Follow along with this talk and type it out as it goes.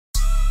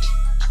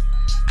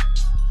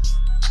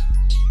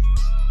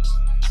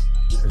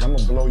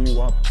blow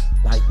you up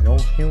like no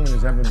human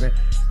has ever been.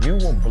 You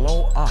will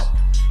blow up,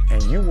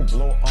 and you will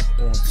blow up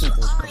on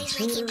people's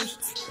computers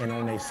and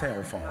on their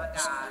cell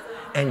phones.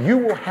 And you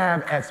will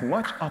have as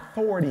much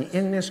authority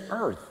in this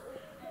earth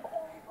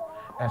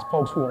as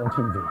folks who are on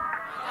TV.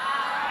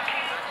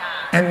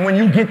 And when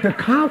you get the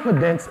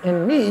confidence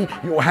in me,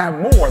 you'll have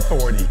more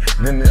authority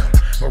than them.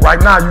 But right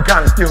now, you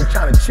kind of still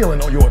kind of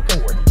chilling on your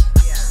authority.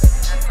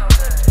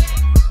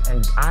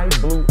 And I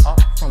blew up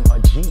from a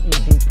GED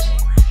program.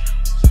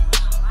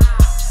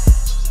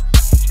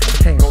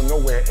 I can't go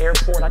nowhere.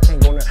 Airport, I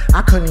can't go nowhere.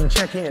 I couldn't even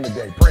check in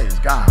today. Praise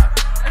God.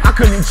 I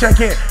couldn't even check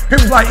in.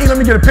 People's like, let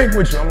me get a pic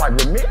with you. I'm like,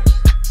 with me?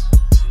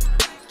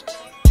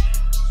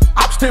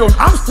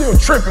 I'm still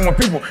tripping when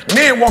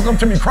men walk up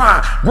to me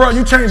crying, bro,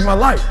 you changed my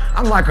life.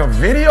 I'm like, a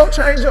video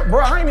changer?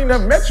 Bro, I ain't even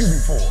never met you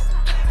before.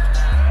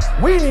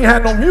 We ain't even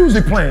had no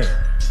music playing.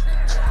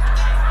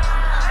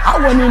 I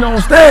wasn't even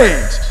on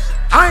stage.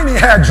 I ain't even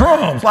had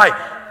drums. Like,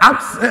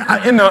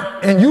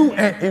 and he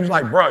was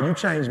like, bro, you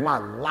changed my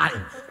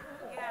life.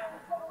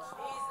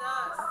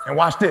 And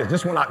watch this.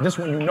 This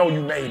when you know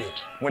you made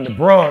it. When the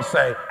bros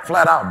say,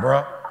 flat out,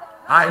 bro,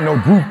 I ain't no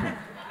groupie.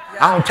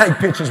 I don't take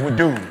pictures with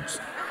dudes.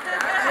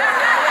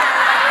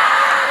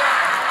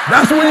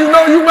 That's when you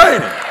know you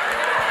made it.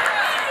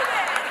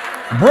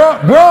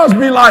 Bros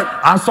be like,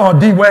 I saw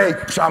D-Wade.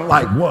 I'm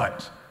like,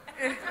 what?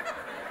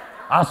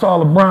 I saw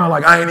LeBron,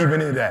 like, I ain't even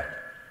into that.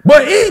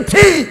 But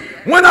E.T.,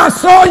 when I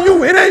saw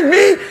you, it ain't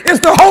me, it's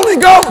the Holy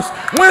Ghost.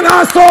 When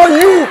I saw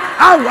you,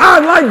 I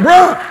like,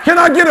 bro, can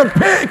I get a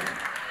pic?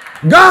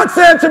 God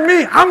said to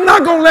me, I'm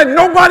not going to let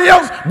nobody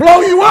else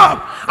blow you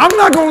up. I'm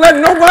not going to let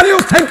nobody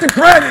else take the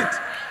credit.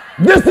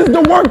 This is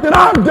the work that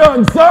I've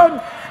done,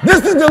 son.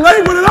 This is the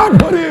labor that I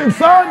put in,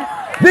 son.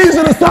 These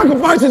are the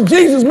sacrifices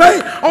Jesus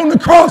made on the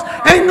cross.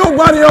 Ain't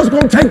nobody else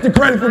going to take the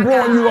credit for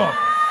blowing you up.